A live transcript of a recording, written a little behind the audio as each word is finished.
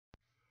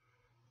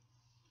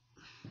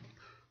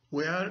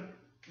We are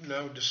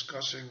now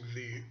discussing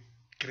the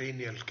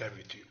cranial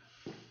cavity.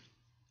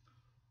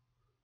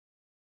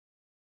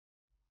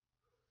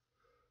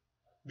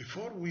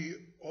 Before we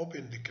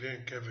open the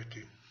cranial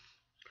cavity,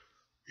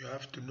 you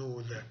have to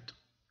know that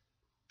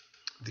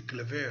the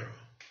clavera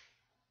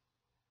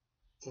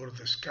or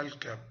the skull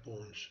cap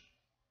bones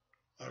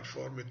are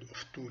formed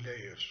of two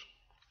layers,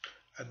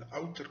 an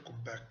outer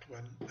compact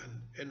one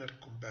and inner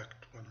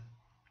compact one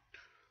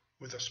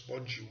with a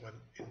spongy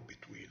one in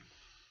between.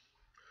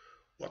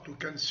 What we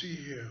can see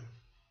here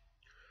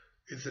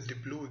is the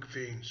diploic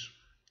veins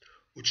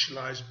which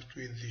lies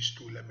between these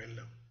two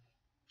lamella,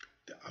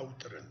 the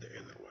outer and the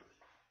inner one.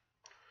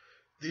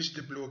 This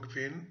diploic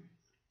vein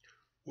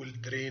will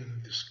drain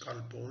the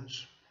skull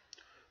bones,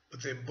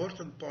 but the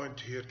important point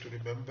here to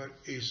remember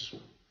is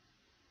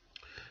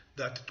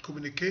that it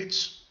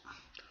communicates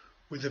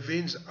with the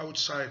veins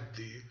outside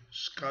the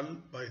skull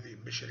by the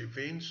meningeal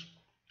veins,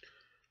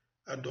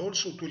 and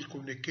also it will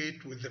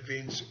communicate with the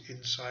veins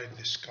inside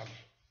the skull.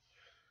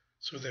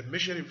 So the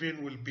meningeal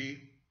vein will be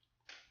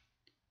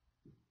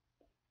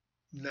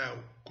now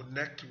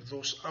connecting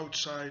those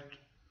outside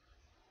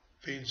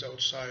veins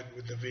outside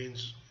with the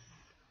veins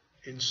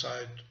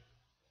inside,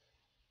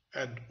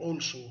 and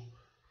also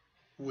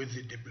with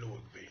the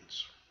diploic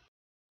veins.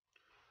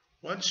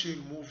 Once you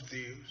remove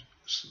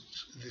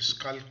the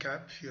skull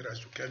cap here, as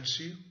you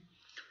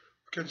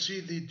can see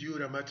the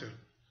dura mater,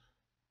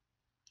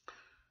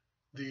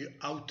 the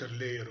outer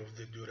layer of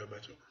the dura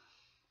mater,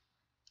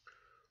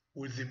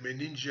 with the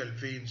meningeal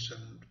veins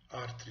and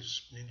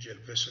arteries,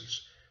 meningeal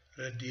vessels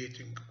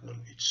radiating on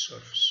its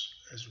surface,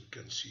 as we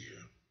can see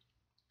here.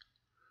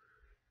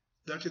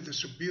 That is the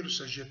superior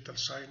sagittal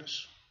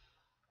sinus,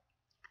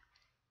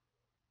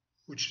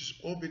 which is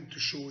open to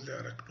show the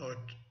arachnoid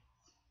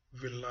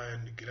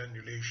villi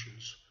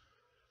granulations,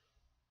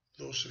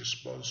 those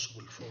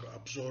responsible for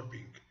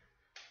absorbing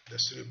the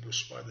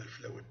cerebrospinal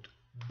fluid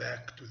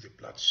back to the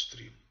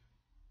bloodstream.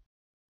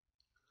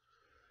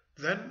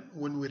 Then,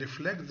 when we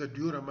reflect the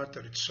dura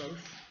mater itself,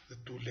 the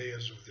two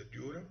layers of the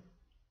dura,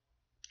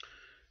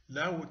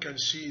 now we can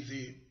see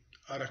the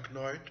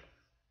arachnoid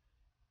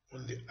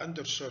on the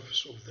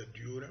undersurface of the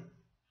dura,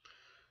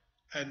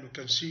 and we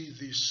can see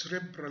the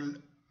cerebral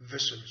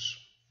vessels,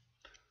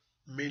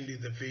 mainly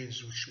the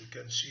veins which we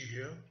can see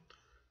here,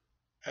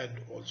 and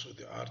also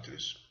the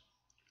arteries,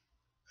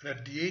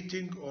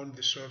 radiating on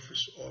the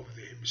surface of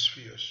the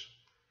hemispheres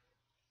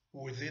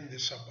within the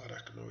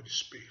subarachnoid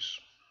space.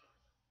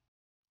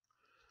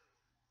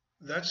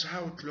 That's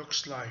how it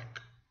looks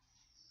like: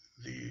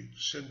 the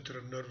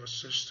central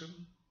nervous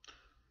system,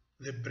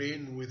 the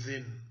brain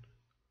within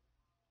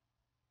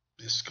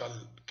the skull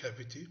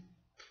cavity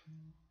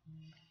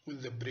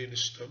with the brain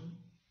stem,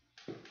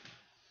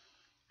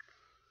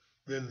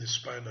 then the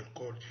spinal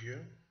cord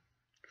here,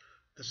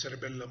 the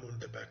cerebellum on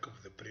the back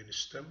of the brain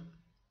stem,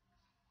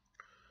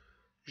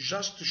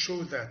 just to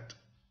show that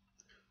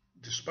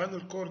the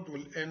spinal cord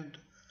will end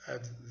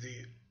at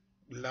the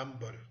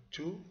lumbar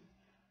 2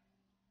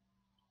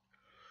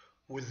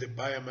 with the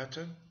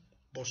bimater,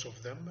 both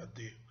of them at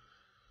the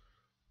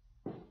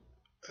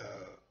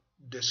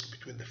disc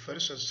between the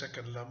first and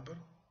second lumbar,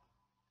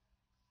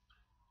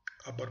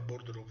 upper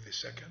border of the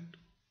second.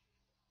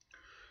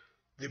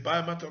 The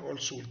bimater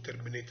also will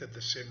terminate at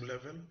the same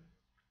level,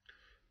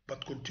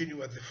 but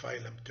continue at the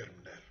phylum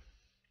terminal.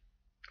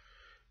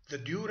 The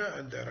dura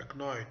and the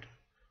arachnoid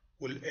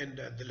will end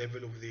at the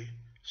level of the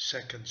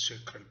second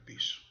sacral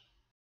piece.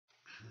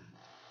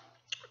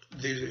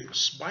 The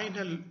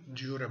spinal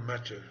dura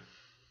mater,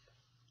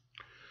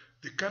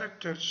 the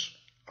characters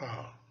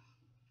are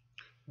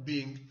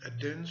being a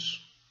dense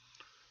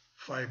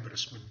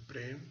fibrous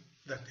membrane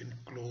that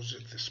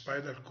encloses the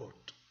spinal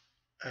cord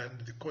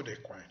and the coda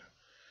equina.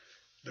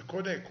 The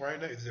coda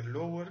equina is the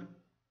lower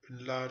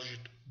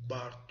enlarged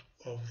part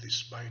of the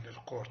spinal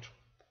cord.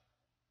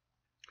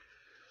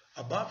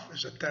 Above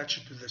is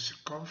attached to the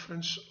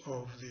circumference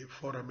of the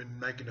foramen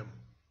magnum,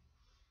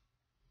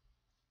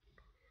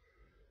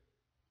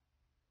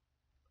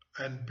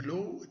 and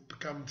below it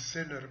becomes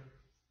thinner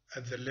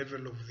at the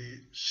level of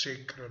the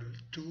sacral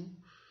 2,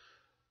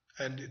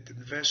 and it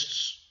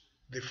invests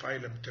the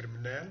phylum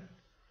terminal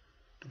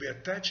to be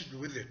attached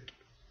with it,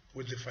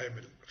 with the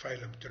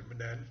phylum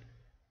terminal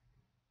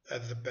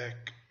at the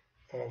back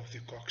of the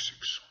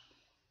coccyx.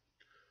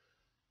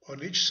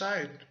 On each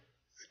side,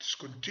 it is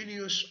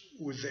continuous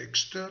with the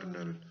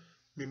external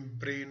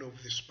membrane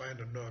of the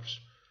spinal nerves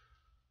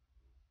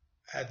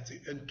at the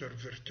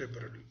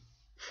intervertebral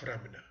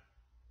foramina,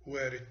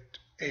 where it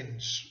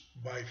ends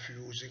by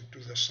fusing to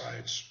the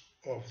sides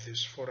of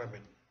this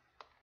foramen.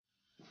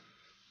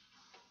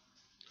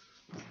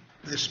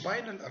 The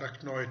spinal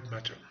arachnoid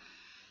matter,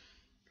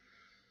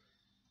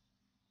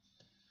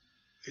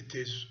 it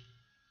is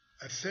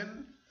a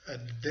thin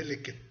and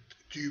delicate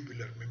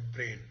tubular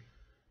membrane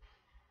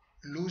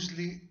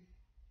loosely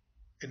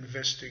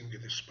investing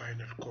the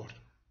spinal cord.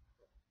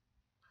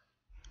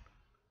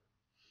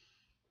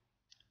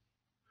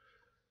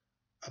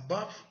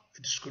 Above,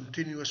 it is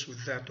continuous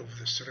with that of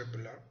the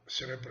cerebral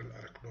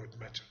arachnoid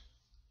matter.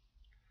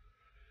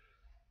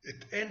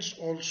 It ends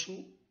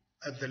also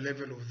at the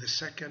level of the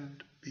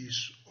second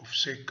piece of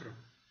sacrum,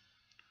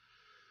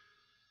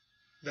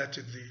 that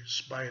is the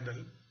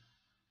spinal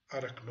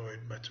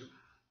arachnoid matter.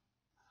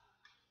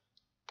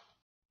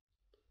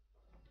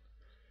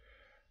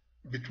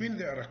 Between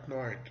the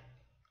arachnoid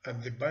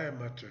and the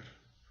biomatter,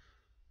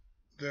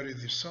 there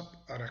is the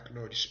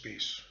subarachnoid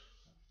space,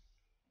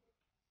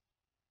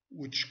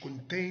 which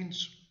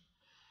contains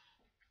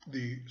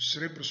the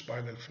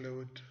cerebrospinal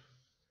fluid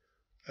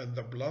and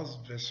the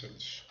blood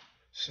vessels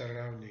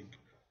surrounding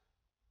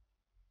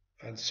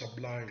and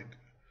supplying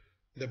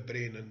the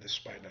brain and the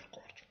spinal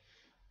cord.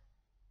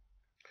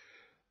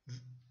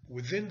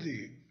 Within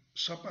the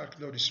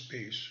subarachnoid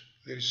space,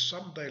 there is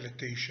some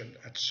dilatation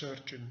at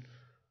certain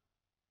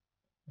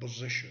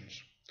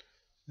positions,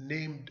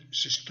 named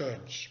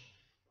cisterns.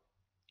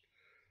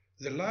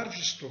 The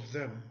largest of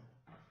them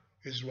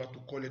is what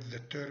we call it the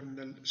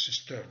terminal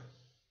cistern.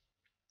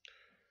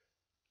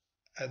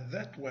 And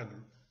that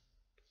one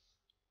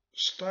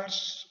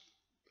starts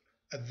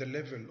at the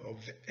level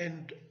of the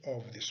end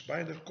of the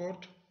spinal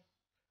cord,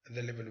 at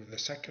the level of the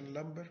second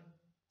lumbar,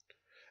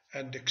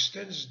 and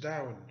extends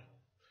down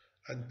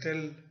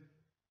until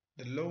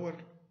the lower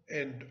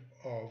end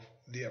of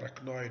the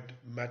arachnoid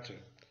matter,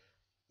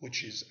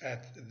 which is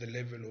at the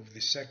level of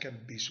the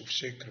second piece of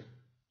sacrum.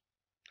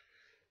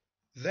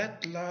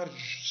 That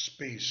large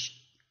space,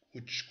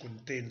 which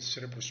contains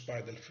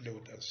cerebrospinal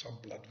fluid and some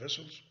blood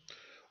vessels,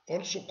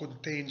 also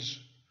contains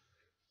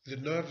the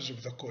nerves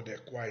of the coda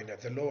equina,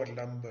 the lower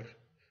lumbar,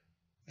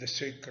 the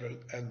sacral,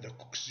 and the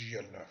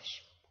coccygeal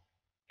nerves.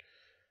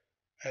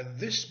 And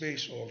this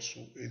space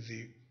also is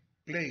the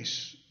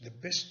place, the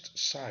best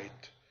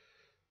site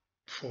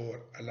for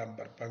a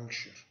lumbar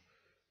puncture.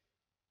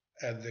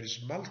 And there is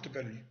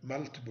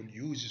multiple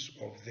uses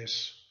of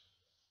this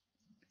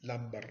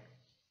lumbar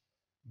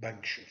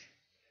puncture.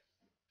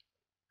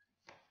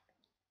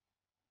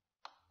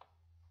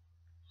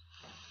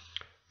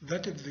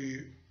 That is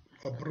the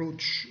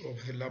approach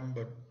of the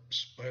lumbar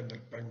spinal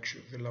puncture,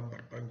 the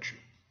lumbar puncture.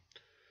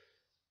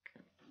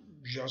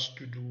 Just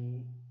to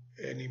do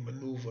any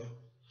maneuver,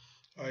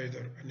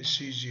 either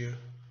anesthesia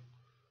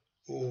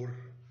or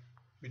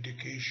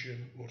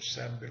medication or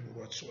sample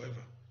or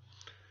whatsoever.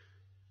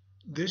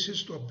 This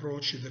is to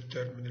approach the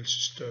terminal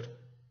cistern.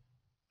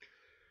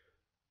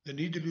 The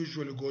needle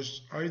usually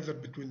goes either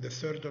between the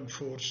third and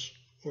fourth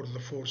or the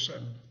fourth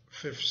and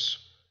fifth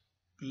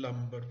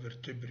lumbar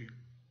vertebrae.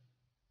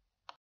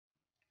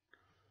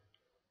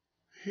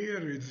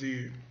 Here is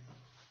the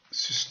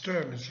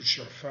cisterns which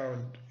are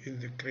found in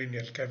the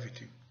cranial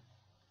cavity.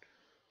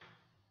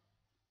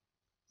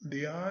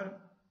 They are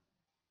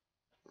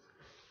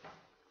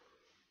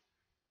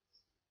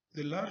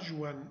the large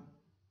one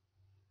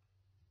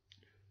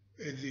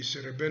is the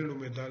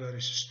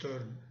cerebellomedullary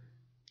cistern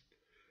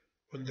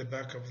on the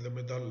back of the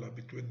medulla,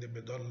 between the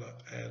medulla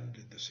and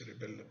the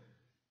cerebellum.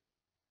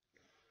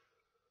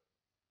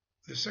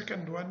 The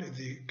second one is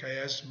the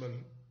chiasmal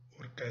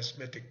or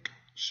chiasmatic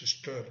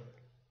cistern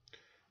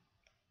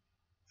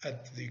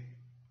at the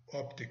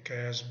optic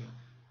chiasma.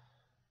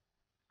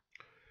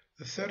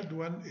 The third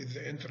one is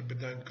the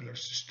interpeduncular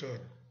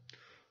cistern,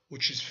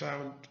 which is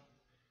found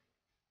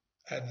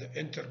at the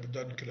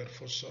interpeduncular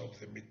fossa of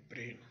the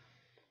midbrain,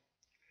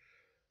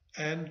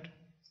 and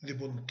the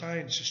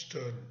pontine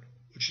cistern,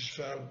 which is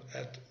found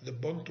at the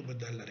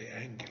pontomedullary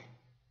angle.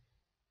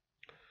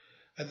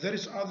 And there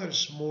is other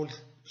small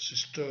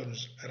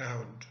cisterns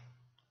around,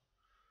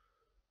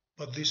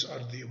 but these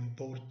are the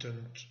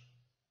important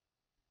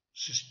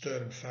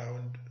cistern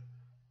found.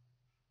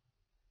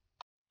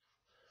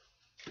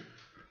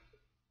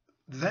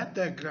 That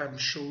diagram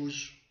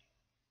shows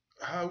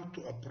how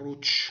to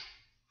approach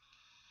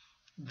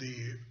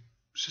the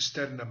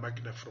cisterna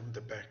magna from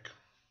the back.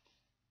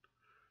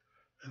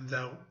 And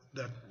now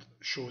that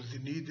shows the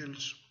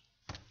needles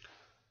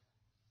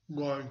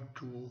going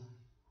to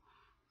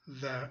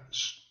the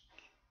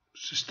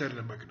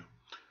cisterna magna.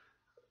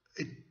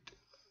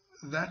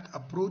 That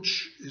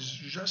approach is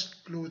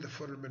just below the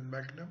foramen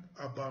magnum,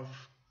 above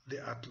the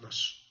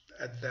atlas,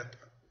 at that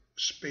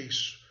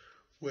space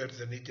where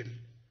the needle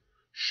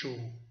show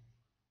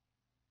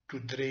to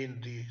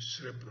drain the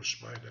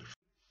cerebrospinal.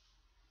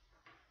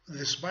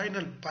 The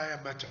spinal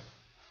biomatter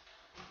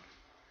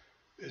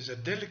is a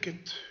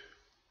delicate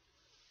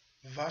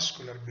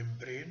vascular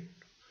membrane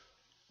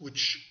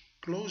which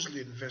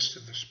closely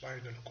invests the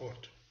spinal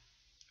cord.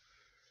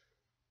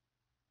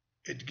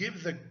 It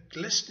gives the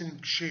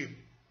glistening shape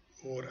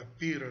or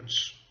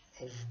appearance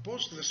of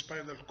both the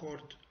spinal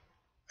cord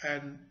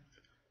and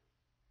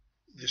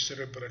the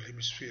cerebral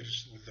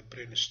hemispheres with the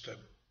brain stem.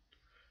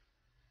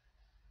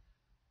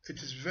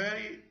 It is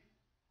very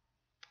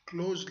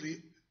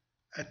closely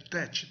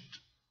attached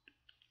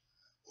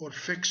or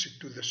fixed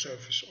to the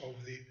surface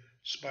of the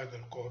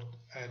spinal cord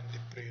and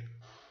the brain.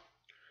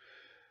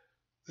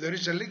 There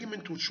is a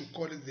ligament which we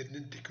call it the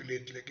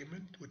denticulate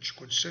ligament, which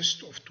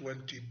consists of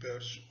 20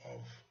 pairs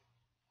of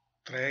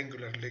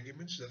triangular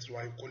ligaments. That's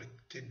why we call it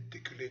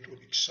denticulate on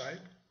each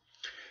side,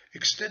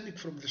 extending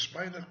from the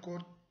spinal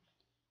cord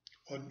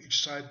on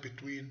each side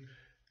between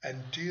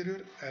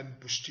anterior and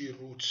posterior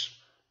roots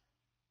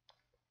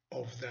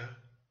of the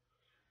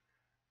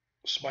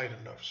spinal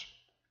nerves.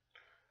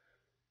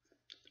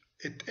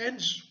 It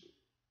ends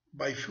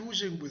by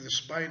fusing with the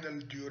spinal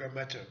dura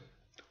mater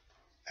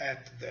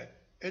at the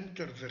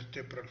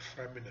intervertebral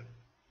foramen.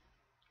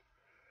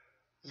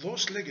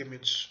 Those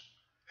ligaments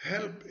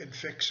help in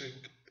fixing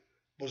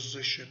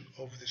position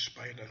of the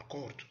spinal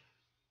cord.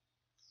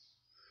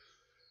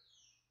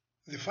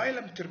 The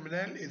filum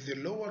terminale is the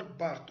lower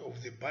part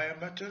of the pia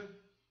mater,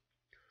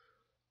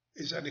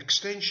 is an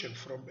extension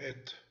from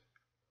it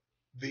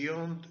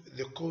beyond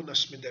the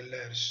conus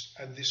medullaris,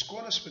 and this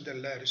conus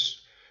medullaris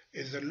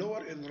is the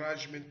lower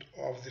enlargement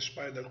of the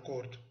spinal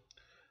cord.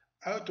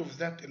 Out of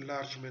that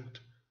enlargement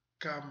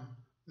come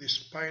the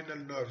spinal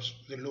nerves,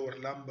 the lower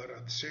lumbar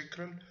and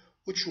sacral,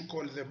 which we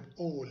call them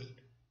all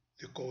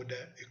the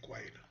coda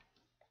equina.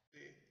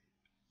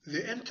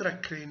 The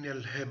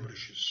intracranial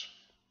hemorrhages.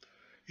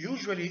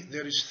 Usually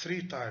there is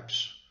three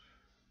types: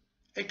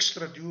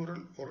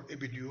 extradural or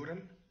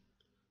epidural,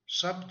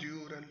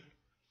 subdural,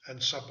 and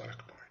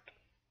subarachnoid.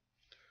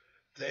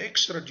 The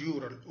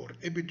extradural or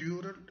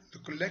epidural, the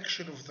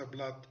collection of the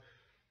blood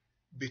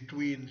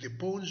between the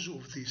bones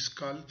of the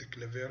skull, the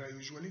clavera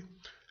usually,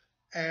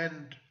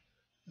 and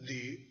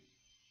the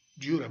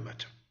dura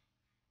mater,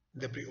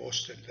 the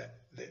preosteal,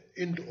 the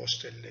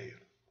endosteal layer.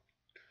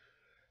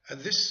 And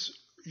this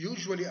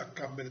usually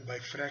accompanied by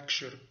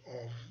fracture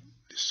of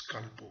the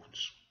skull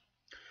bones.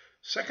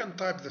 Second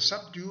type, the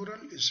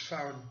subdural, is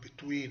found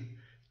between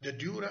the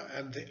dura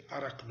and the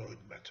arachnoid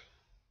matter.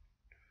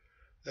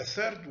 The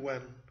third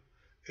one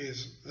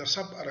is the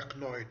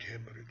subarachnoid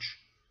hemorrhage,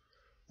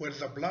 where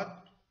the blood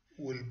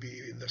will be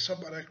in the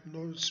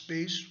subarachnoid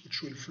space,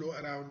 which will flow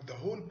around the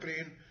whole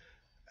brain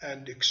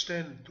and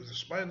extend to the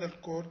spinal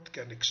cord,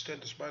 can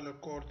extend the spinal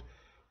cord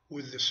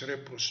with the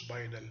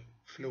cerebrospinal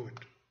fluid.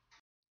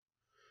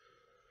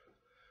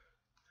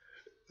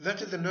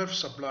 That is the nerve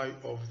supply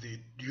of the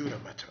dura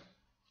mater,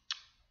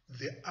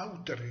 the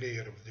outer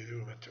layer of the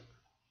dura mater.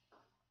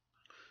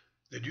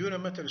 The dura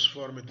mater is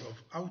formed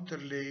of outer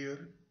layer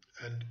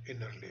and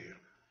inner layer.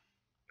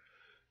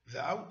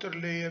 The outer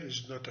layer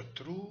is not a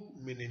true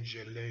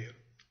meningeal layer.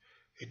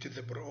 It is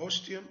the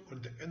periosteum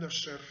on the inner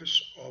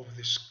surface of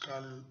the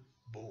skull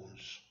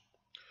bones.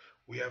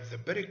 We have the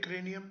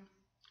pericranium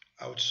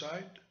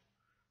outside,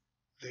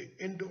 the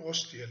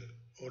endosteal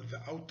or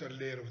the outer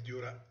layer of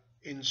dura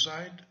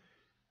inside.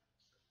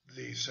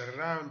 They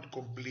surround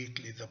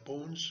completely the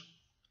bones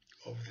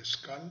of the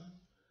skull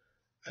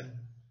and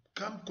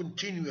come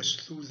continuous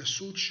through the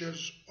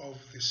sutures of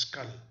the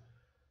skull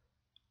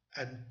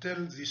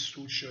until these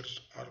sutures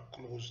are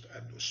closed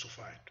and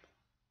ossified.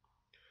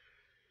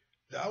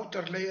 The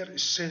outer layer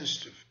is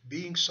sensitive,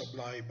 being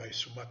supplied by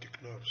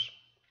somatic nerves,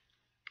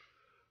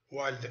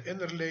 while the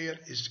inner layer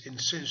is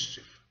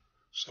insensitive,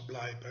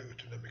 supplied by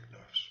autonomic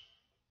nerves.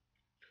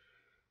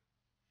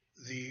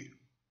 The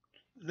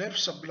nerve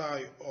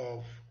supply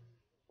of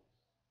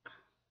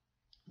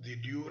the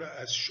dura,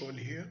 as shown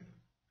here,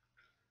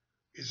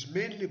 is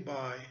mainly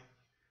by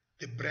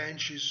the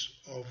branches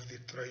of the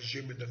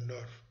trigeminal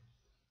nerve.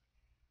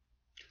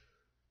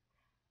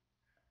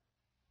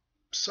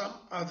 Some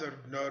other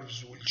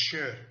nerves will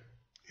share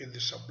in the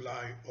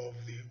supply of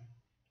the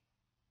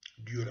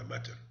dura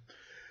mater,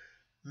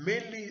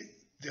 mainly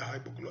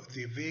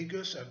the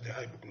vagus and the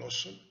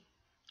hypoglossal,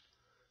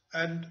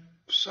 and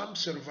some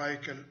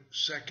cervical,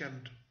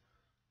 second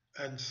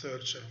and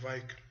third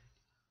cervical.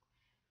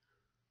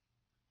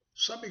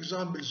 Some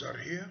examples are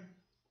here: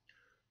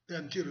 the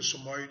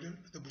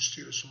anterosomoidal, the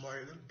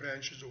posterosomoidal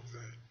branches of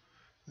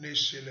the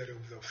nascillary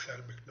of the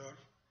ophthalmic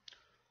nerve,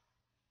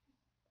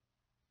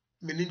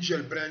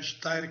 meningeal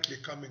branch directly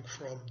coming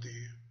from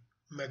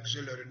the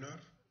maxillary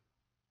nerve,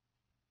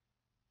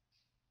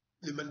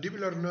 the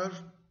mandibular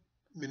nerve,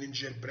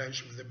 meningeal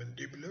branch of the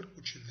mandibular,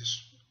 which is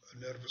this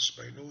nervus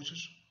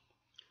spinosus,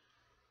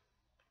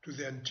 to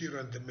the anterior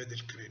and the middle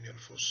cranial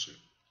fossa.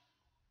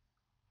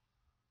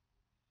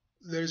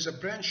 There is a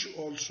branch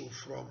also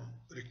from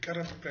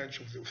recurrent branch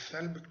of the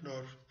ophthalmic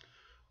nerve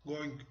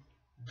going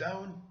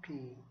down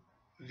to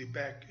the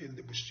back in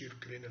the posterior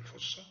cranial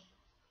fossa.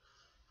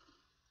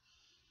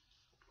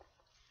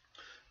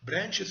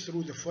 Branches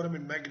through the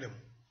foramen magnum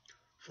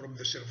from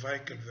the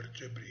cervical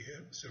vertebrae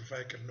here,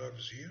 cervical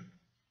nerves here,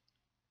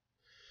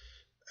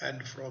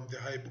 and from the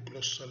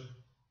hypoglossal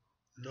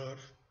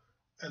nerve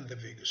and the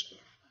vagus nerve.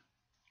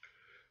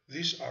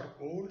 These are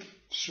all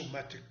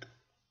somatic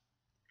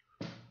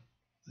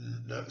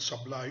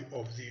supply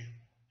of the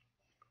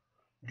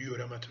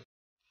dura mater.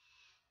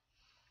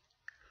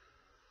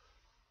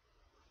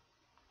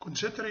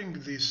 Considering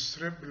the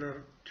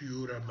cerebral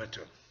dura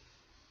mater,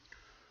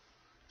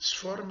 it's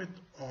formed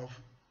of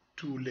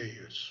two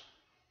layers,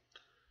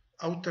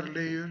 outer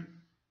layer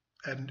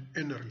and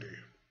inner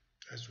layer,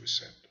 as we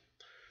said.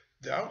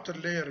 The outer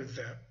layer is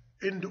the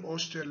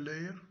endosteal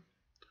layer,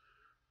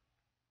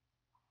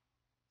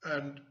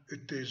 and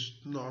it is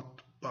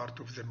not part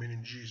of the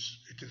meninges.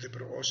 It is the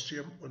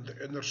periosteum on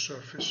the inner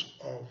surface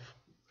of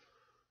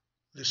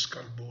the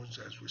skull bones,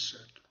 as we said.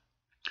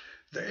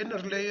 The inner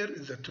layer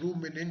is the true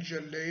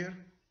meningeal layer,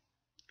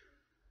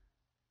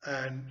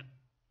 and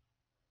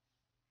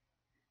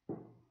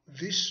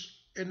this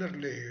inner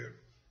layer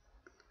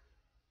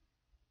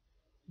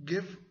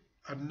gives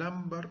a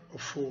number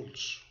of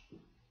folds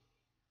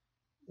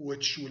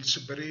which will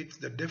separate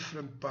the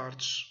different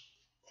parts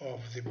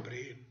of the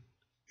brain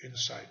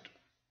inside.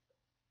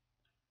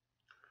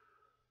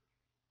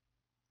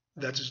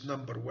 That is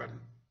number one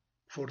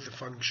for the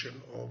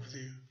function of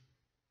the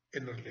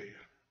inner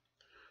layer.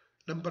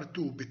 Number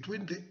two,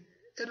 between the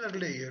inner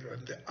layer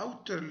and the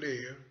outer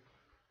layer,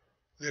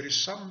 there is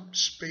some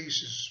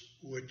spaces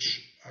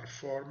which are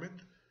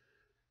formed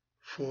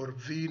for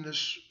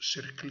venous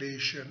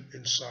circulation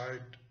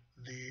inside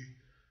the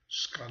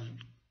skull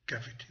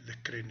cavity, the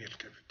cranial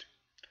cavity.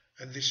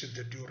 And this is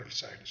the dural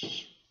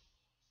sinuses.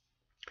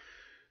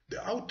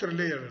 The outer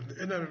layer and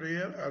the inner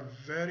layer are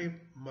very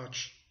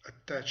much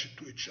attached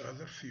to each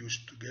other,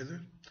 fused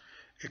together,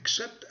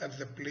 except at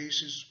the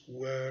places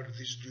where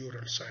these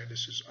dural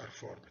sinuses are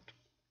formed.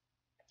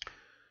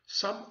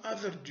 Some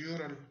other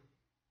dural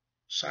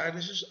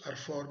sinuses are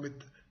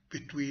formed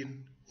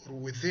between or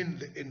within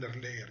the inner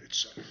layer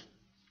itself.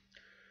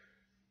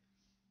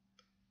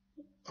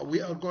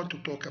 We are going to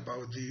talk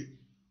about the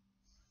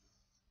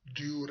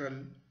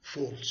dural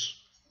folds,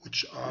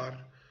 which are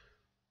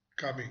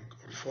coming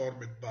or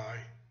formed by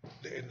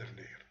the inner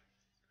layer.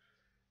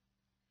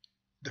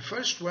 The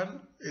first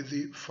one is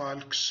the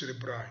falx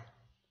cerebri,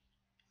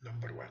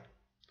 number one.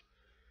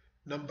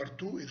 Number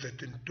two is the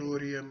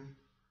tentorium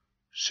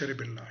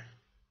cerebelli.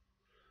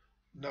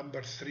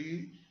 Number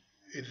three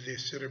is the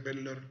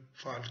cerebellar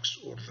falx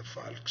or the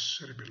falx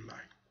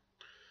cerebelli.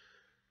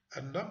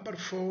 And number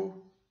four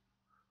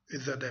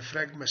is the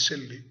diaphragma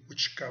celli,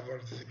 which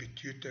covers the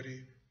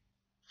pituitary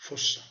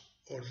fossa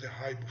or the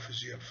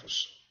hypophyseal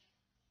fossa.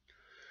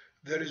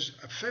 There is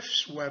a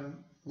fifth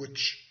one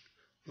which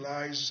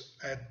lies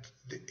at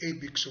the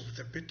apex of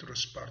the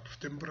petrous part of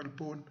temporal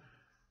bone,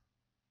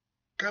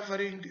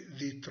 covering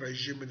the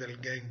trigeminal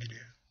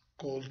ganglia,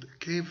 called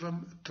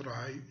cavum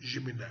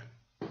trigeminal.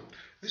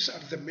 These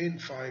are the main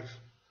five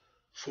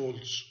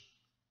folds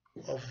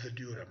of the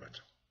dura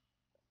mater.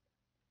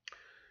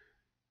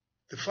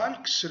 The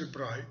falx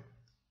cerebri,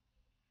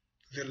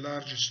 the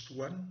largest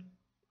one,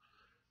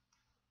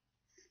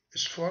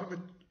 is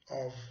formed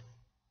of,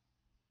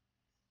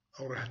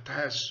 or it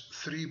has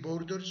three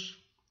borders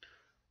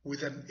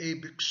with an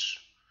apex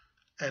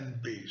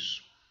and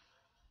base.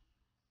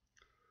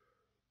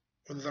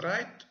 On the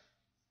right,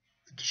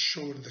 it is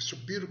shown the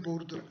superior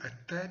border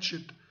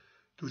attached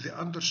to the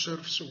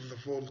undersurface of the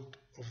vault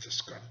of the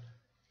skull.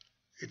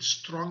 It's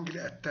strongly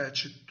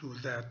attached to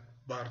that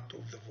part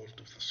of the vault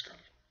of the skull.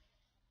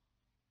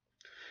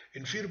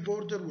 Inferior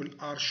border will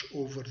arch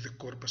over the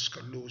corpus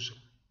callosum,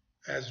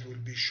 as will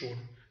be shown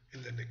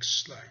in the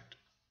next slide.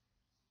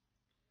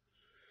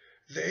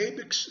 The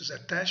apex is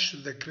attached to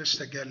the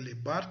crista galli,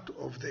 part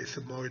of the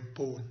ethmoid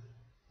bone,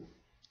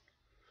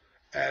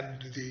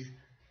 and the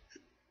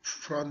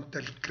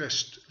frontal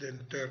crest, the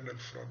internal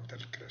frontal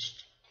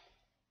crest.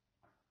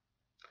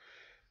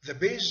 The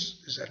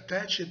base is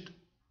attached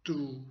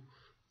to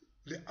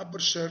the upper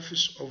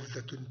surface of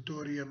the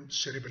tentorium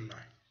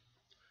cerebelli.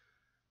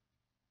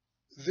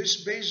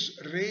 This base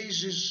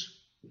raises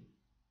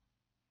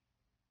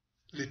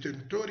the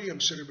tentorium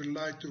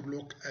cerebelli to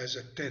look as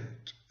a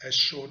tent, as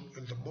shown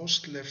in the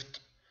most left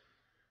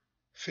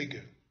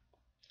figure.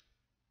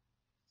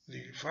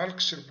 The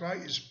falx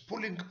cerebri is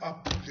pulling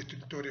up the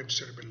tentorium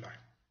cerebelli.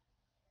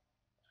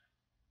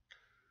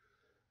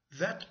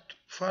 That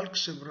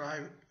falx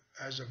cerebri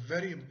has a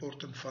very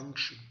important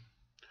function.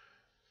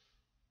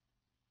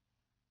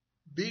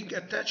 Being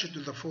attached to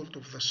the vault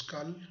of the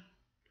skull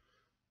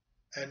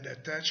and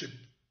attached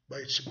by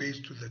its base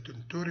to the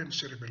tentorium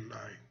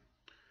cerebelli,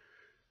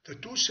 the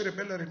two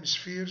cerebellar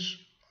hemispheres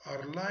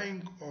are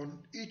lying on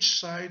each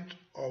side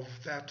of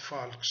that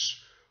falx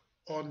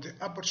on the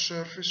upper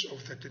surface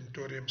of the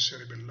tentorium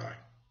cerebelli.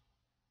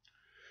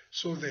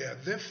 So they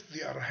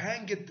are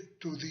hanging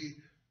to the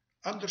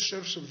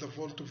undersurface of the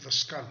vault of the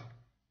skull.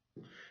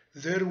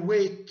 Their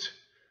weight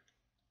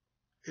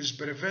is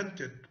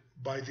prevented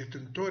by the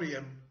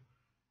tentorium,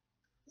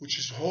 which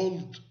is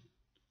held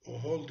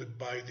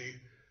by the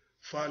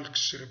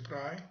falx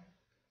cerebri,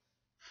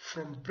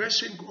 from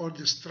pressing on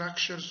the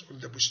structures on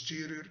the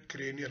posterior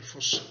cranial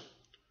fossa,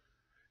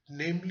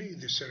 namely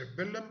the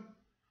cerebellum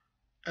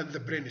and the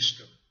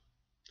brainstem.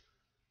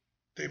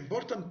 The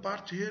important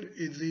part here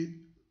is the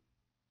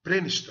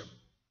brainstem,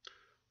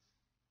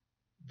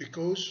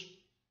 because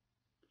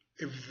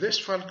if this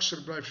falx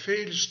cerebri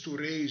fails to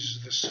raise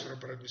the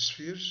cerebral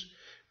hemispheres,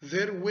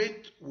 their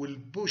weight will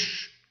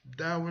push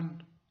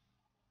down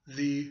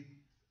the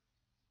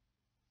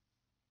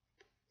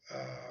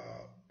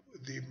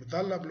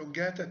medulla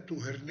oblongata to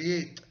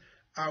herniate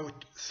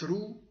out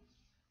through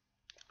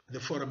the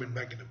foramen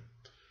magnum.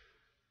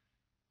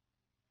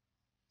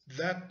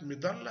 That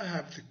medulla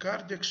have the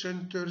cardiac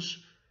centers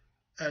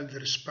and the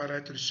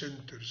respiratory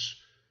centers,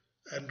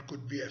 and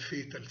could be a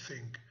fatal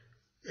thing.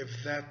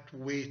 if that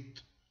weight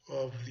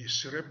of the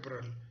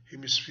cerebral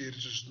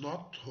hemispheres is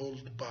not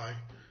held by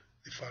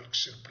the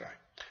falx cerebri.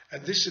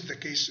 And this is the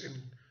case in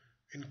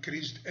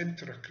increased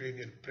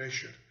intracranial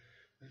pressure.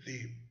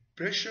 The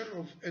pressure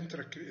of the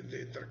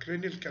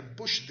intracranial can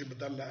push the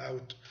medulla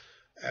out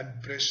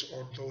and press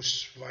on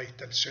those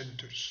vital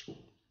centers.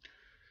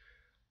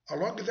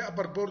 Along the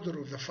upper border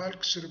of the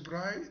falx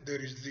cerebri,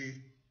 there is the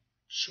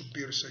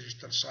superior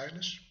sagittal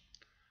sinus.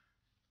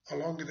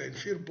 Along the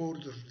inferior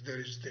border, there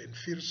is the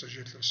inferior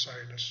sagittal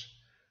sinus,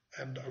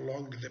 and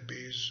along the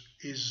base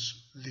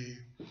is the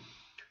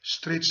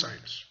straight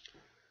sinus.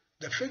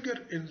 The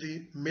figure in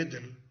the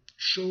middle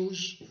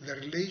shows the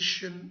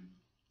relation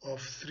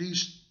of three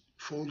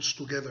folds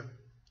together.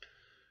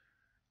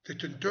 The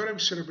tentorium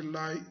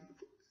cerebelli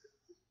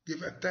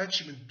give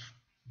attachment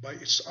by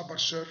its upper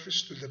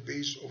surface to the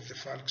base of the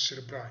falx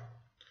cerebri.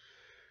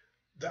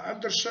 The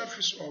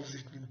undersurface of the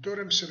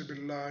tentorium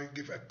cerebelli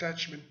give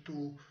attachment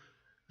to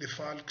the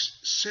falx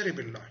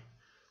cerebelli,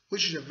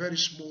 which is a very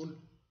small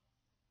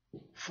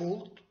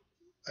fold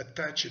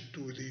attached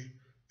to the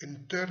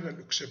internal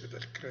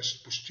occipital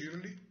crest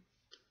posteriorly,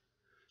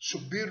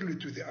 superiorly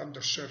to the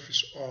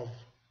undersurface of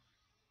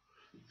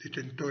the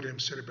tentorium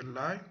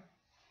cerebelli.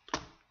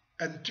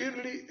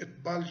 Anteriorly,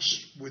 it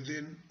bulges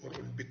within or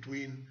in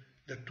between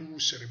the two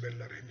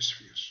cerebellar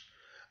hemispheres.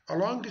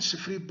 Along its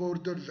free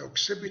border, the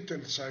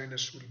occipital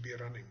sinus will be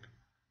running.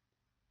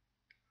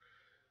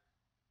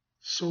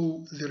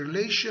 So the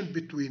relation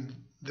between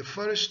the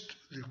first,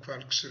 the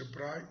falx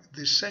cerebri,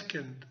 the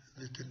second,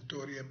 the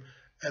tentorium,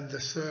 and the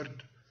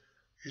third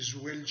is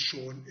well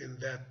shown in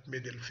that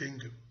middle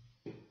finger.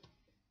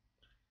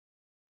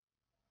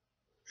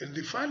 In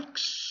the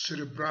falx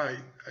cerebri,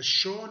 as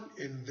shown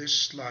in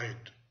this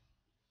slide,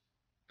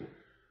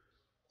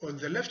 on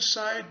the left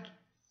side,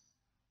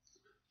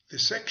 the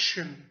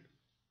section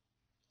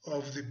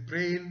of the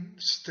brain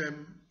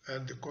stem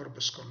and the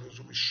corpus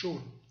callosum is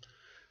shown.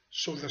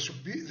 So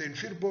the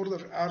inferior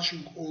border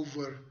arching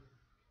over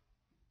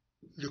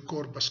the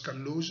corpus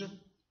callosum,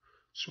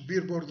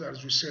 superior border,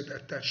 as we said,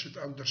 attached to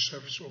the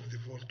undersurface of the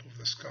vault of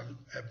the skull,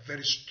 a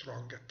very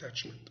strong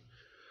attachment.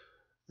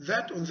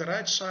 That on the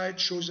right side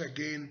shows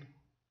again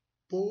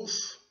both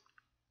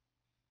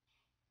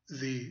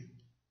the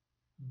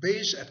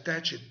base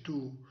attached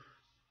to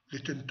the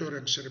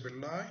tentorium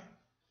cerebelli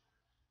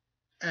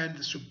and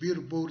the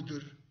superior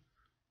border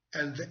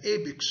and the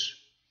apex,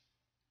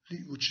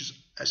 which is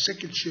a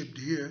second shaped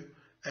here,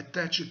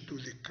 attached to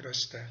the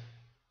cresta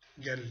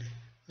galli.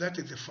 That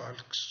is the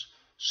falx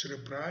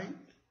cerebri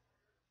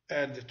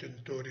and the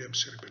tentorium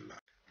cerebelli.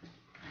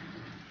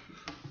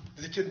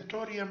 The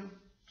tentorium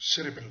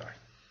cerebelli,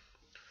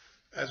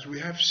 as we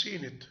have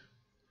seen it,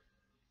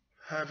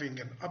 having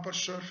an upper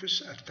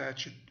surface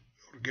attached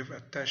or give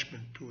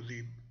attachment to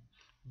the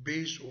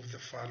base of the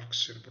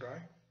falx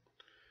cerebri,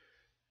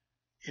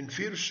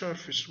 inferior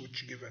surface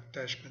which give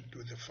attachment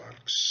to the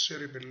falx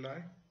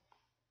cerebelli.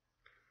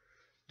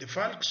 The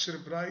falx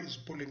cerebri is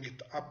pulling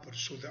it upward,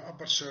 so the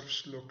upper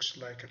surface looks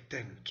like a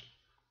tent.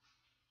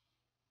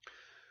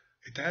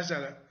 It has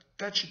an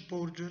attached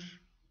border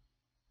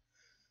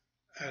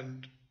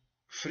and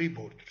free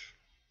border.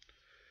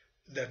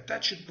 The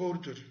attached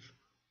border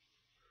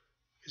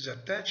is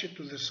attached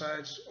to the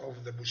sides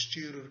of the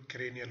posterior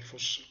cranial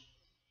fossa,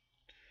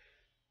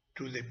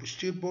 to the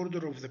posterior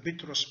border of the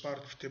petrous part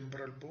of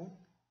temporal bone,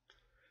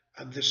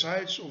 and the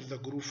sides of the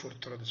groove or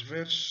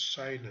transverse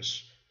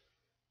sinus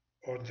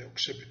on the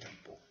occipital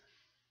bone.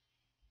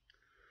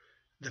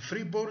 The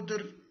free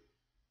border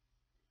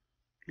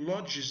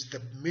lodges the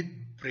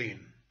midbrain,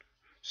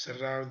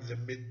 surround the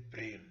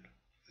midbrain,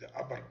 the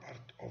upper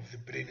part of the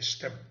brain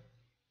stem.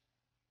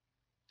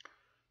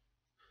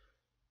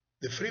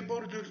 The free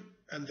border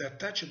and the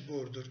attached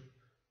border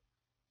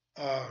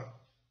are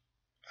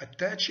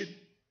attached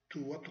to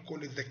what we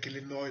call it the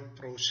clinoid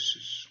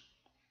processes.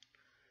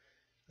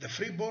 The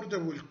free border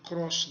will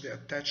cross the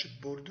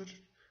attached border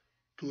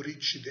to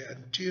reach the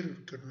anterior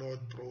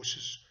clinoid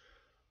process,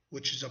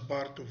 which is a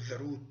part of the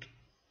root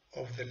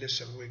of the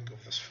lesser wing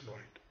of the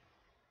sphenoid.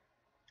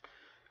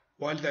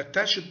 While the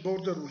attached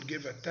border will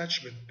give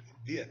attachment,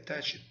 will be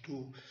attached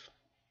to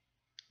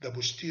the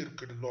posterior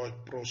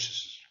clinoid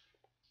process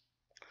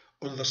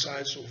on the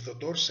sides of the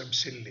dorsum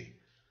silli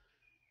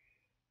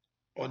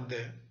on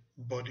the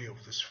body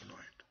of the sphenoid.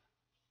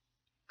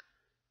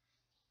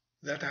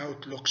 That's how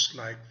it looks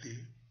like the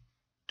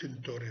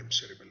tentorium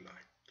cerebelli.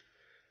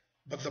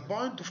 But the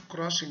point of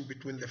crossing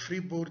between the free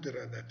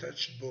border and the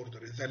attached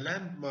border is the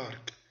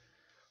landmark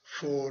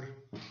for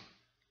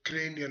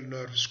cranial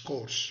nerve's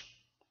course.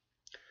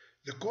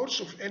 The course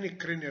of any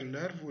cranial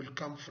nerve will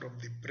come from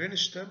the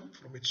brainstem,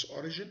 from its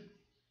origin,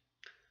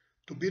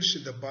 to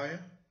pierce the bia,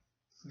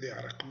 the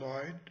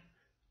arachnoid,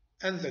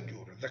 and the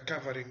dura, the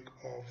covering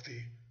of the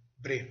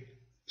brain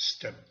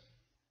stem.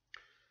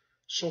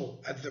 So,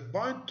 at the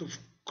point of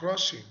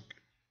crossing,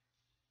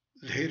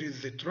 here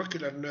is the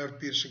trochlear nerve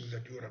piercing the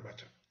dura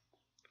mater.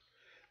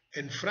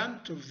 In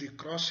front of the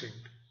crossing,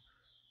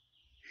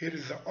 here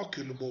is the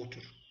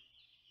oculomotor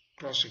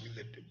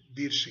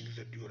piercing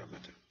the dura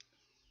mater,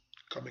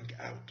 coming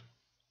out.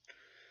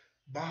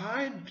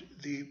 Behind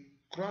the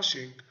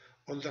crossing,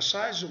 on the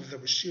sides of the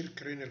posterior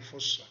cranial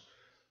fossa,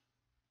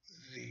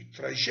 the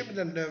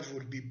trigeminal nerve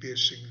will be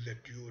piercing the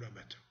dura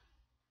mater.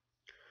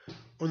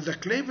 On the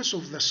clavus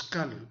of the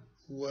skull,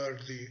 where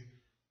the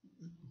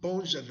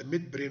bones and the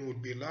midbrain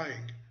will be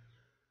lying,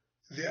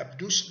 the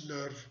abduced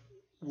nerve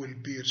will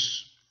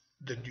pierce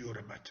the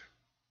dura mater.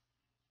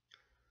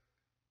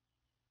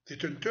 The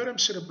tentorium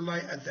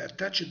cerebelli and the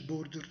attached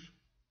border,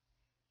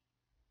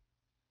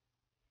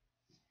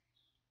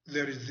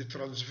 there is the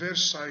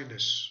transverse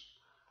sinus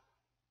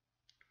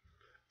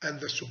and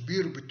the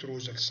superior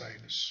petrosal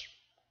sinus.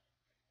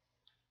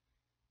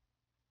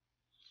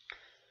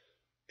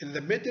 In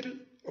the middle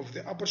of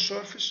the upper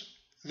surface,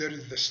 there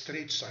is the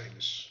straight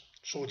sinus.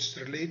 So it's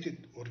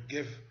related or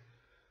give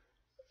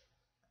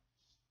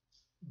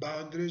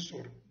boundaries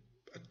or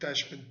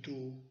attachment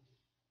to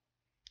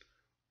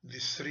the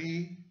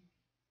three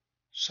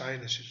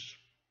sinuses.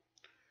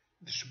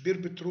 The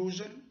superior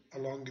petrosal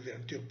along the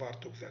anterior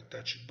part of the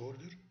attached border,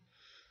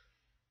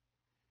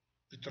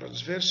 the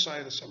transverse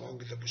sinus along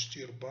the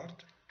posterior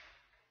part,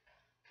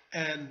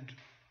 and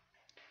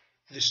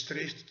the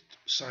straight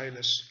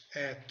sinus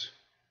at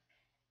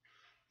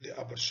the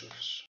upper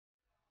surface.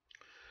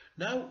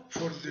 Now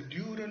for the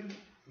dural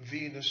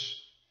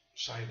venous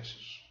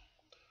sinuses.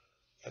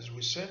 As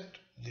we said,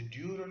 the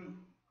dural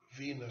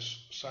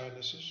venous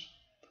sinuses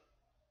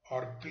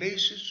are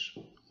places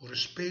or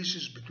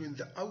spaces between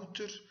the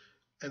outer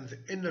and the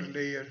inner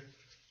layer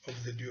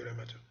of the dura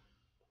mater.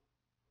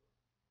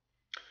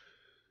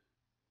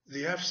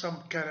 They have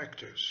some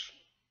characters.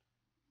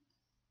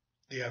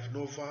 They have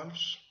no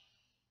valves.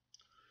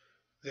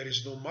 There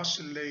is no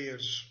muscle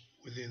layers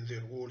within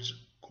their walls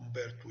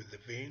compared with the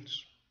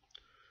veins,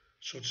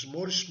 so it's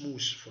more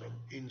smooth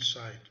from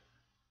inside.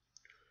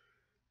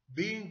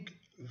 Being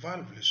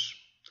valveless,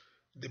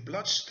 the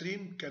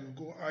bloodstream can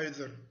go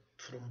either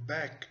from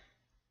back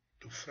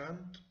to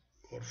front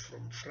or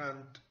from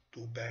front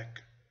to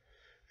back.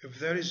 If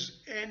there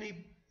is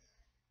any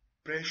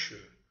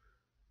pressure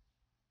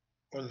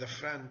on the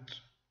front,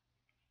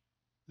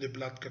 the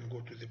blood can go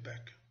to the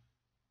back,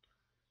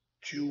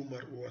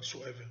 tumor or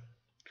whatsoever.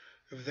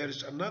 If there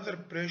is another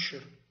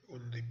pressure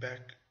on the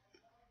back,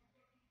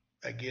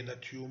 again a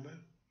tumor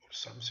or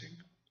something,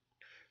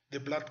 the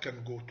blood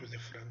can go to the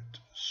front.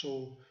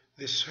 So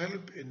this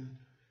helps in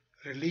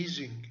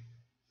releasing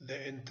the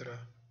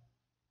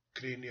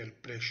intracranial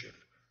pressure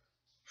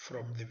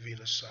from the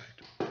venous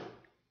side.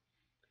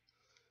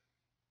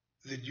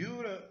 The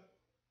dural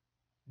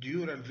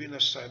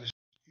venous sinuses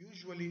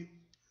usually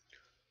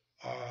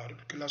are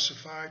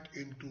classified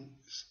into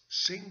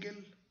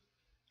single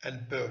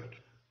and bird.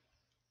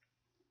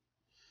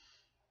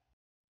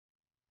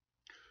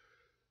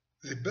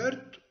 The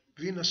bird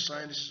venous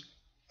sinuses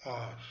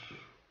are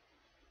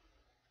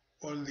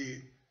on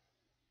the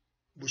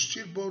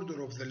posterior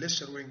border of the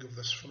lesser wing of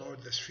the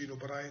sphenoid, the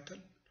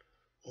sphenoparietal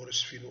or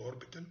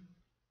sphenoorbital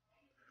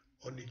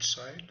on each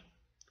side,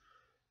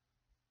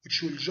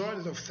 which will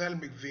join the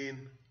ophthalmic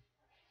vein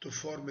to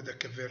form the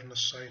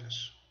cavernous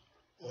sinus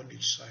on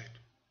each side.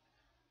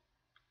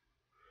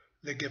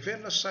 The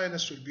cavernous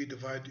sinus will be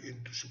divided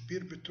into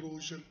superior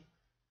petrosal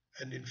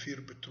and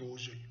inferior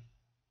petrosal.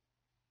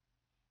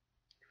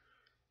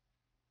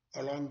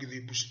 Along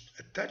the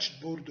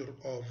attached border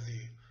of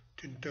the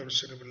tentorium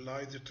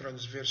cerebelli, the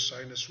transverse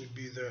sinus will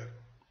be there.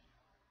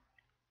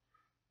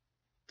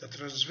 The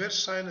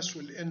transverse sinus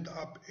will end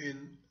up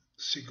in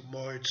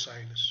sigmoid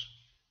sinus.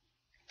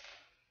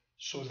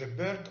 So the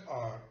bird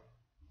are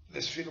the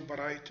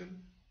sphenoparietal,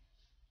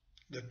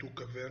 the two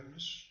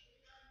cavernous,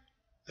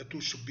 the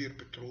two superior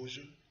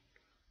petrosal,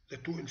 the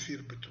two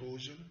inferior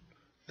petrosal,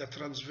 the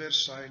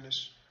transverse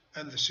sinus,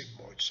 and the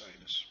sigmoid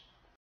sinus.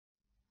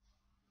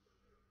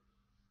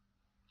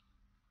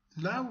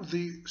 Now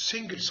the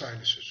single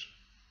sinuses.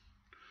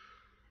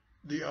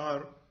 They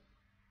are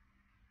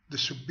the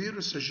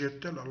superior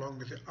sagittal along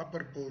the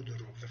upper border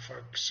of the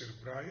falx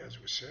cerebri, as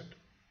we said,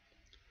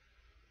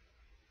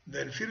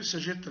 the inferior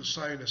sagittal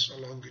sinus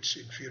along its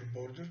inferior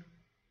border,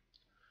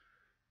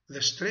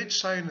 the straight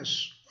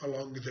sinus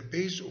along the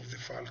base of the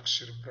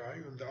falx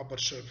cerebri on the upper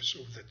surface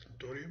of the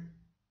tentorium,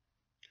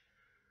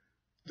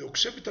 the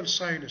occipital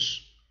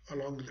sinus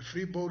along the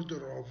free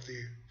border of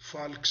the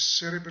falx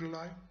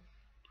cerebelli,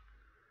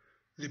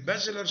 the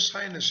basilar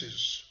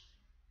sinuses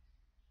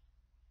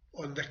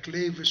on the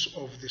clavus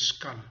of the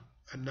skull,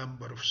 a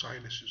number of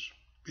sinuses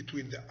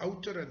between the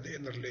outer and the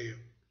inner layer.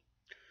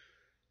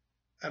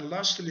 And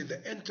lastly, the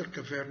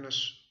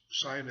intercavernous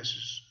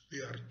sinuses. They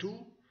are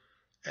two,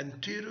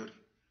 anterior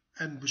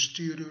and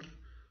posterior,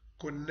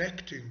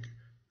 connecting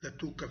the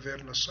two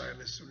cavernous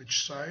sinuses on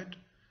each side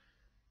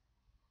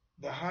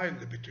behind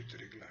the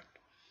pituitary gland.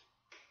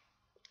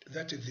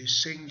 That is the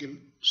single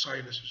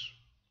sinuses.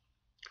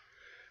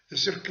 The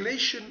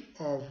circulation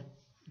of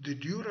the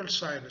dural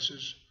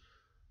sinuses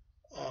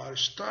are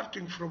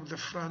starting from the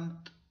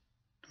front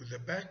to the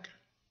back,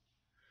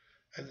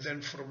 and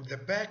then from the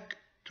back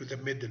to the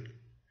middle.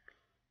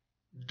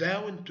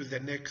 down to the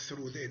neck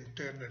through the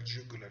internal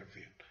jugular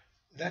vein.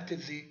 That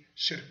is the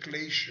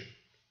circulation.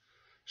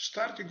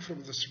 Starting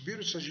from the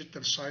superior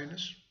sagittal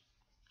sinus,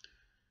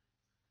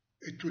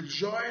 it will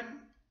join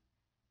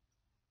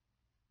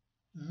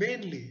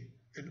mainly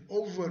in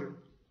over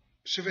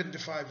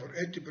 75 or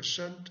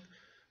 80%,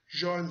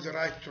 join the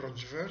right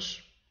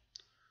transverse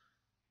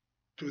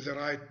to the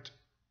right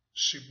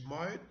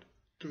sigmoid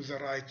to the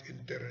right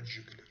internal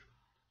jugular.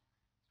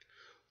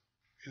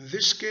 In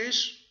this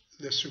case,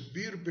 the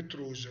superior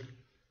petrosal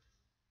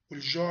will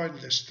join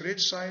the straight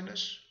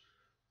sinus,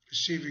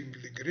 receiving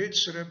the great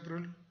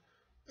cerebral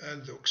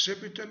and the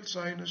occipital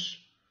sinus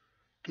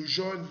to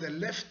join the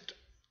left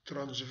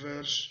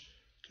transverse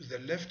to the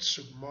left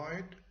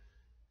sigmoid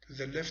to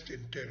the left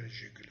internal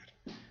jugular.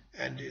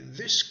 And in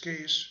this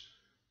case,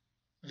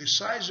 the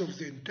size of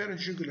the internal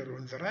jugular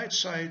on the right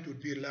side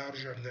would be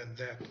larger than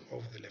that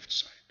of the left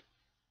side.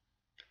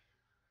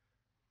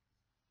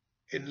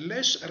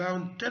 Unless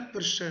around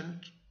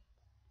 10%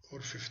 or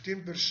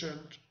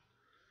 15%,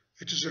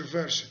 it is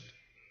reversed,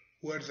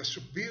 where the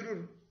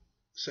superior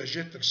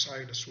sagittal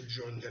sinus will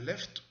join the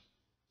left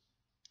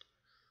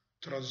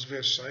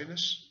transverse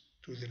sinus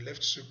to the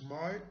left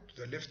sigmoid,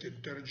 to the left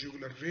internal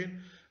jugular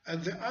vein,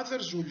 and the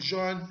others will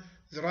join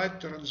the right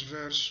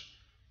transverse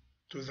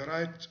to the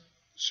right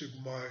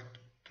sigmoid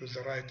to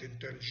the right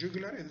internal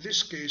jugular. In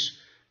this case,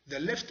 the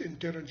left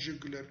internal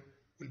jugular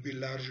will be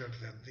larger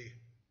than the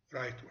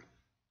right one.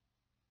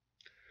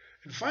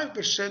 In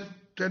 5%,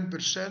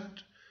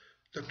 10%,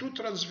 the two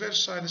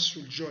transverse sinuses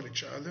will join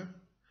each other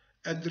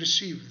and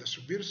receive the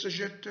superior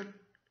sagittal,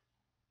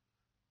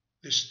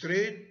 the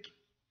straight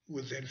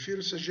with the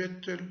inferior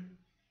sagittal,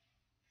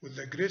 with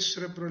the great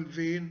cerebral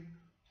vein,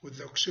 with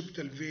the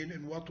occipital vein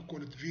in what we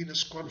call it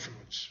venous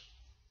confluence.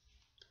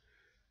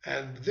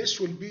 And this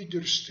will be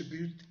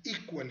distributed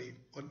equally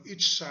on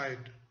each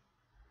side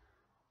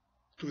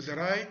to the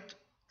right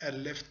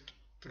and left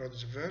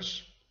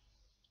transverse,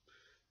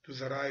 to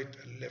the right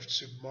and left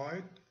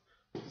sigmoid,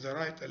 to the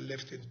right and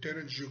left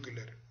internal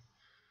jugular.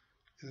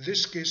 In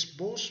this case,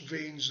 both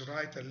veins,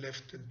 right and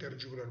left internal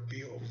jugular,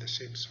 be of the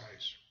same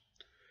size.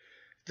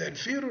 The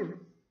inferior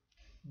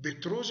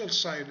petrosal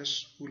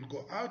sinus will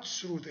go out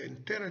through the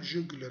internal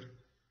jugular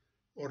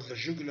or the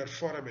jugular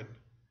foramen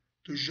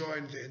to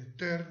join the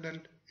internal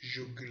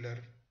jugular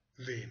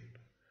vein.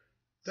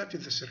 That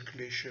is the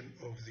circulation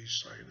of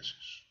these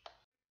sinuses.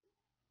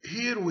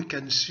 Here we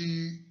can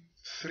see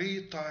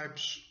three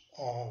types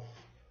of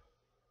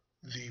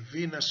the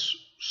venous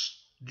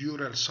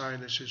dural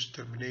sinuses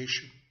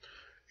termination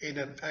in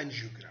an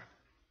angiogram.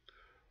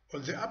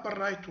 On the upper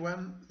right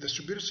one, the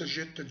superior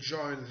sagittal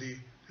join the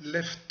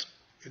left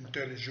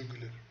internal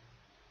jugular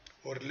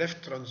or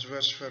left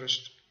transverse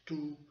first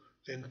to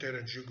the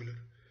internal jugular.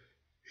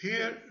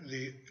 Here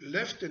the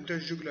left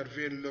internal jugular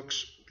vein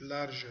looks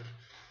larger.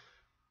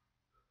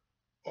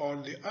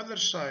 On the other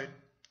side,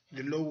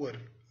 the lower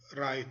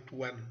right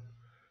one,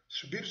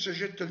 superior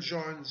sagittal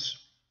joins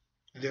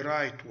the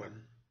right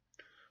one,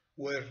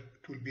 where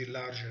it will be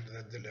larger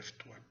than the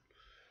left one.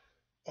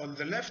 On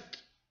the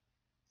left,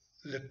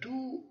 the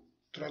two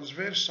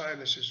transverse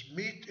sinuses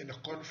meet in a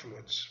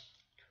confluence,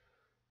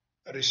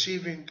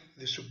 receiving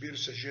the superior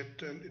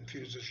sagittal,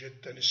 inferior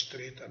sagittal,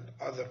 straight, and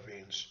other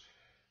veins.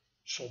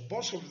 So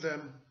both of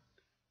them,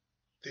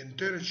 the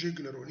internal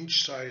jugular on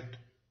each side,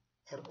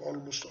 are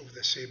almost of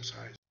the same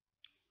size.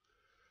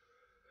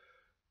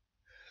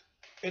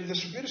 In the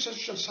superior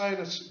sagittal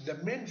sinus, the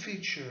main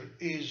feature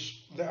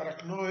is the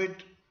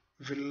arachnoid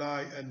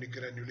villi and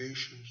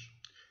granulations.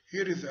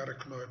 Here is the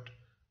arachnoid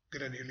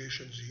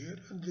granulations here,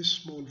 and this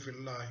small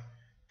villi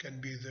can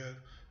be there.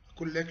 A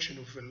collection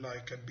of villi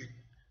can be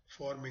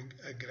forming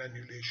a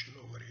granulation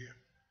over here.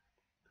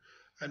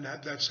 And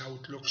that's how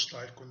it looks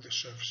like on the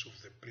surface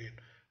of the brain,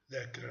 the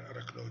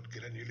arachnoid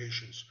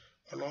granulations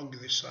along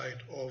the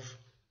side of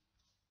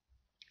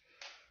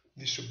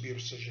the superior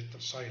sagittal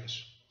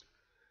sinus.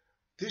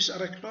 These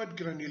arachnoid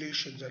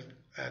granulations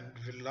and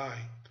villi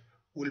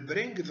will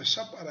bring the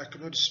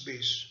subarachnoid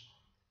space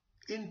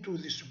into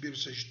the superior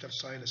sagittal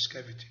sinus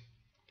cavity.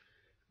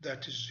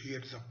 That is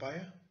here the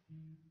pia,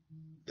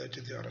 that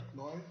is the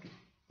arachnoid,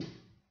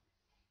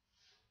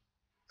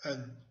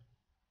 and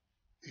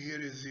here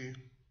is the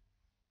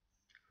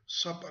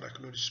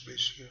subarachnoid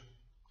space here.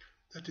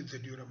 That is the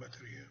dura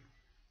mater here.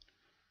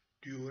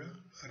 Dura,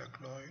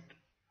 arachnoid,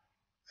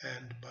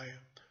 and pia.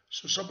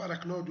 So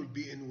subarachnoid will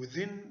be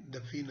within the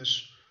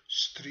venous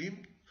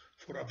stream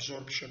for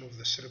absorption of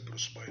the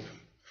cerebrospinal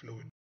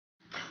fluid.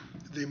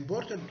 The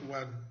important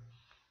one,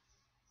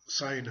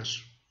 sinus,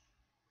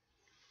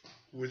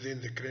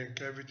 within the cranial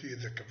cavity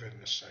is the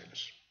cavernous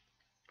sinus.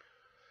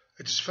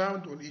 It is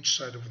found on each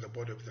side of the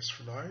body of the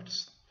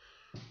sphenoids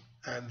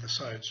and the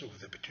sides of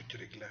the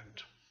pituitary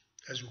gland,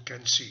 as you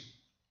can see.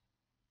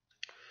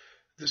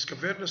 This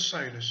cavernous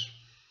sinus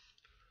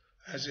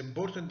has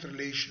important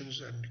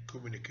relations and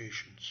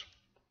communications.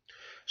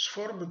 It's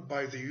formed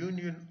by the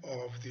union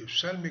of the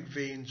ophthalmic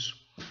veins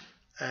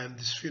and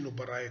the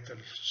sphenoparietal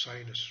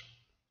sinus.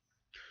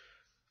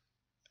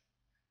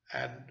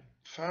 And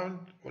found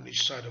on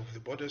each side of the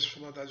body of the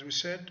sphenoid, as we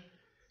said.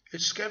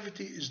 Its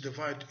cavity is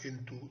divided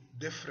into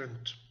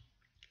different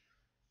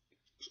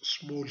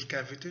small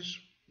cavities.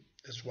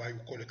 That's why we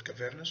call it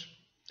cavernous.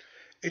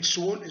 Its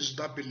wall is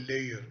double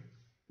layer,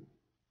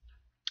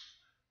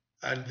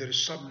 and there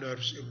is some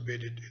nerves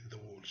embedded in the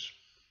walls.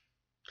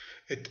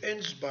 It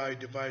ends by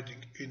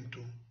dividing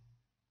into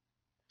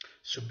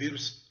superior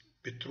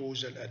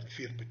petrosal and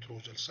inferior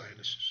petrosal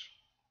sinuses.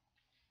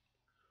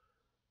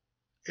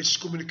 Its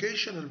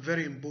communication is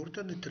very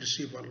important. It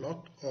receives a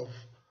lot of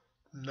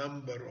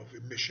number of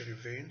emissory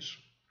veins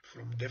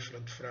from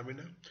different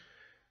foramina.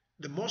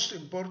 The most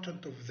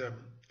important of them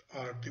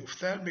are the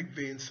ophthalmic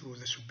vein through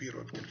the superior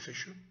orbital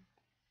fissure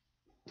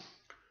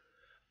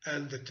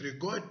and the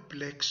pterygoid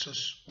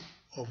plexus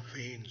of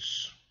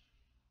veins.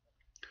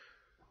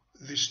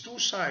 These two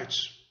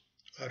sites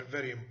are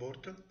very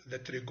important. The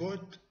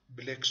pterygoid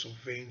plexus of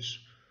veins,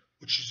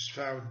 which is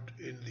found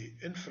in the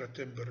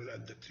infratemporal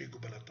and the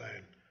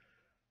trigopalatine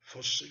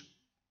fossae,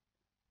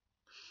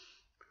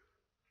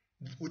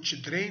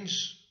 which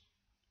drains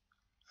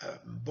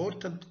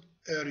important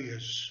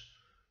areas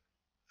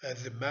at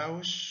the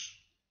mouth,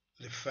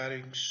 the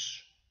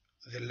pharynx,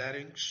 the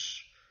larynx,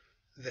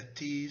 the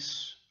teeth,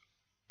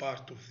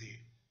 part of the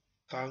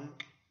tongue,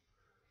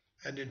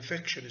 and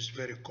infection is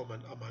very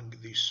common among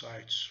these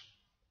sites.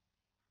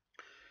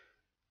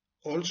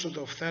 Also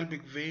the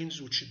ophthalmic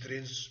veins, which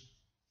drains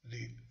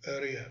the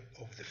area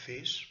of the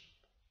face.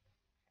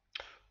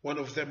 One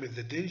of them is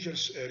the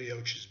dangerous area,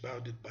 which is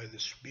bounded by the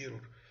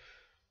superior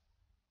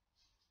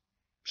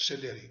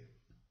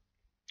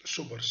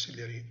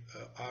superciliary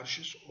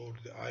arches or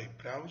the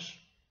eyebrows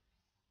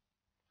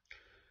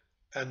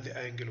and the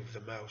angle of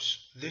the mouth.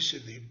 This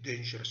is the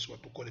dangerous,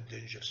 what we call it,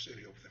 dangerous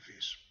area of the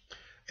face.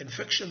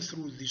 Infection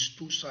through these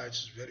two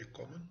sites is very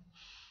common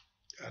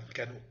and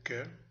can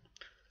occur,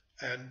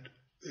 and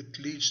it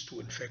leads to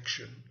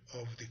infection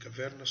of the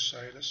cavernous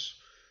sinus,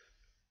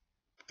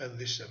 and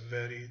this is a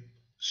very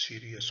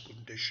serious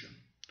condition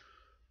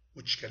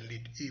which can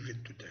lead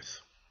even to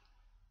death.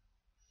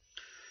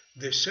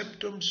 The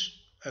symptoms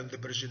and the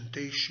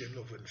presentation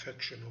of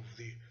infection of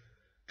the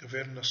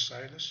cavernous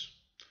sinus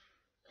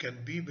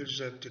can be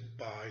presented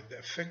by the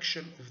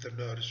affection of the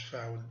nerves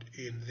found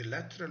in the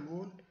lateral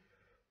wall,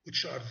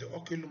 which are the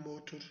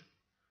oculomotor,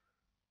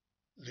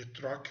 the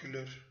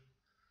trochlear,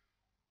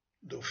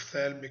 the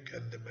ophthalmic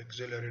and the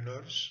maxillary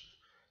nerves,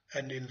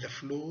 and in the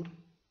floor,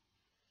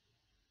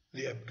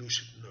 the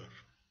abducent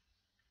nerve.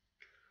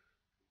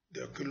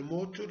 The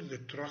oculomotor, the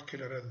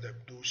trochlear, and the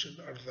abducent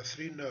are the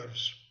three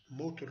nerves,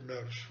 motor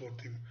nerves for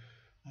the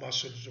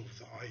muscles of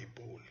the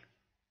eyeball.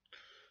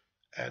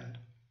 And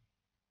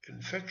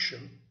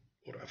infection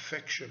or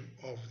affection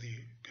of the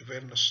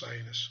cavernous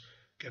sinus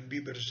can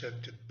be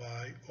presented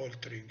by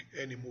altering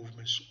any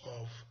movements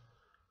of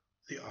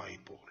the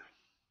eyeball.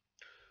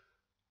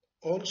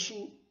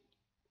 Also,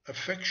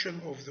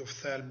 affection of the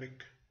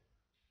ophthalmic,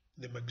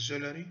 the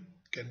maxillary,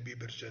 can be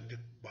presented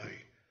by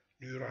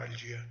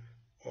neuralgia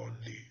on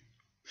the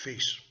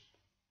face.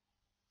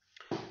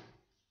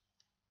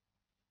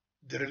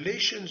 The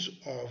relations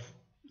of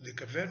the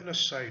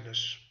cavernous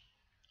sinus.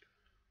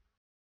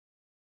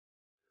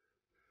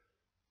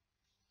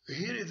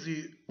 Here is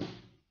the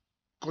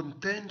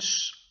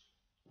contents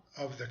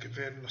of the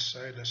cavernous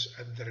sinus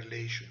and the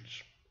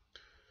relations.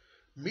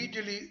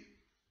 Medially,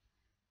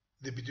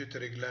 the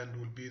pituitary gland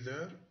will be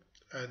there,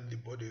 and the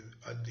body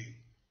and the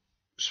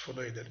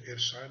sphenoidal air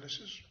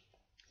sinuses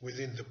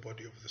within the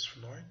body of the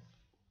sphenoid.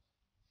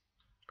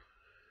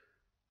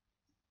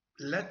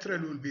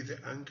 Lateral will be the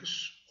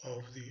angus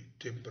of the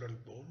temporal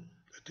bone,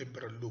 the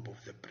temporal lobe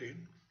of the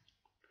brain.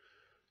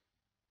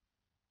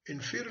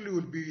 Inferiorly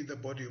will be the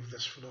body of the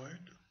sphenoid.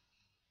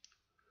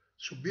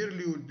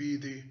 Superiorly will be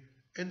the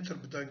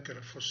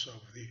interpeduncular fossa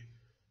of the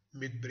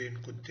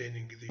midbrain,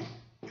 containing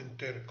the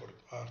intercarotid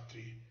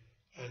artery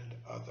and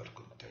other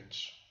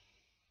contents.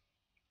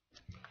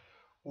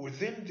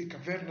 Within the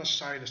cavernous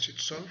sinus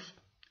itself,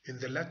 in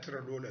the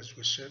lateral wall, as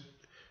we said,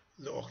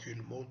 the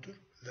oculomotor,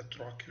 the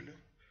trochlear,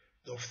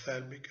 the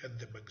ophthalmic, and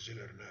the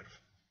maxillary nerve.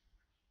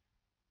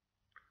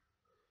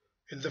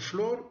 In the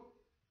floor,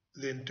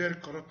 the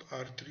intercarotid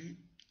artery,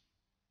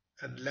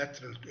 and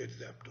lateral to it,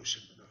 the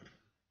abducent nerve.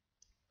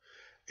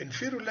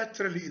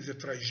 Inferolaterally is the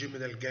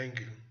trigeminal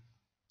ganglion,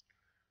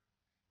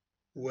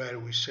 where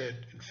we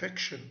said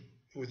infection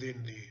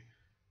within the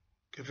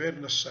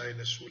cavernous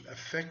sinus will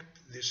affect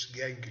this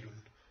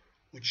ganglion,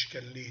 which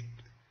can lead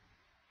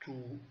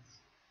to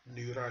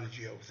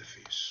neuralgia of the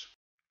face.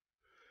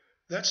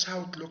 That's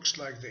how it looks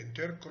like, the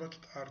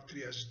intercarotid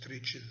artery as it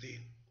reaches the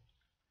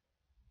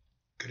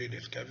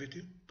cranial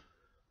cavity,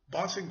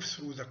 passing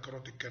through the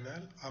carotid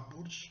canal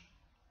upwards,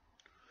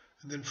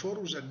 and then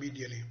forwards and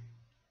medially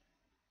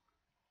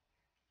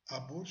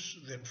upwards,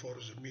 then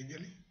forwards and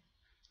medially.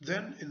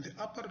 Then in the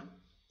upper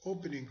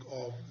opening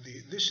of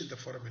this is the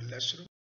foramen lacerum,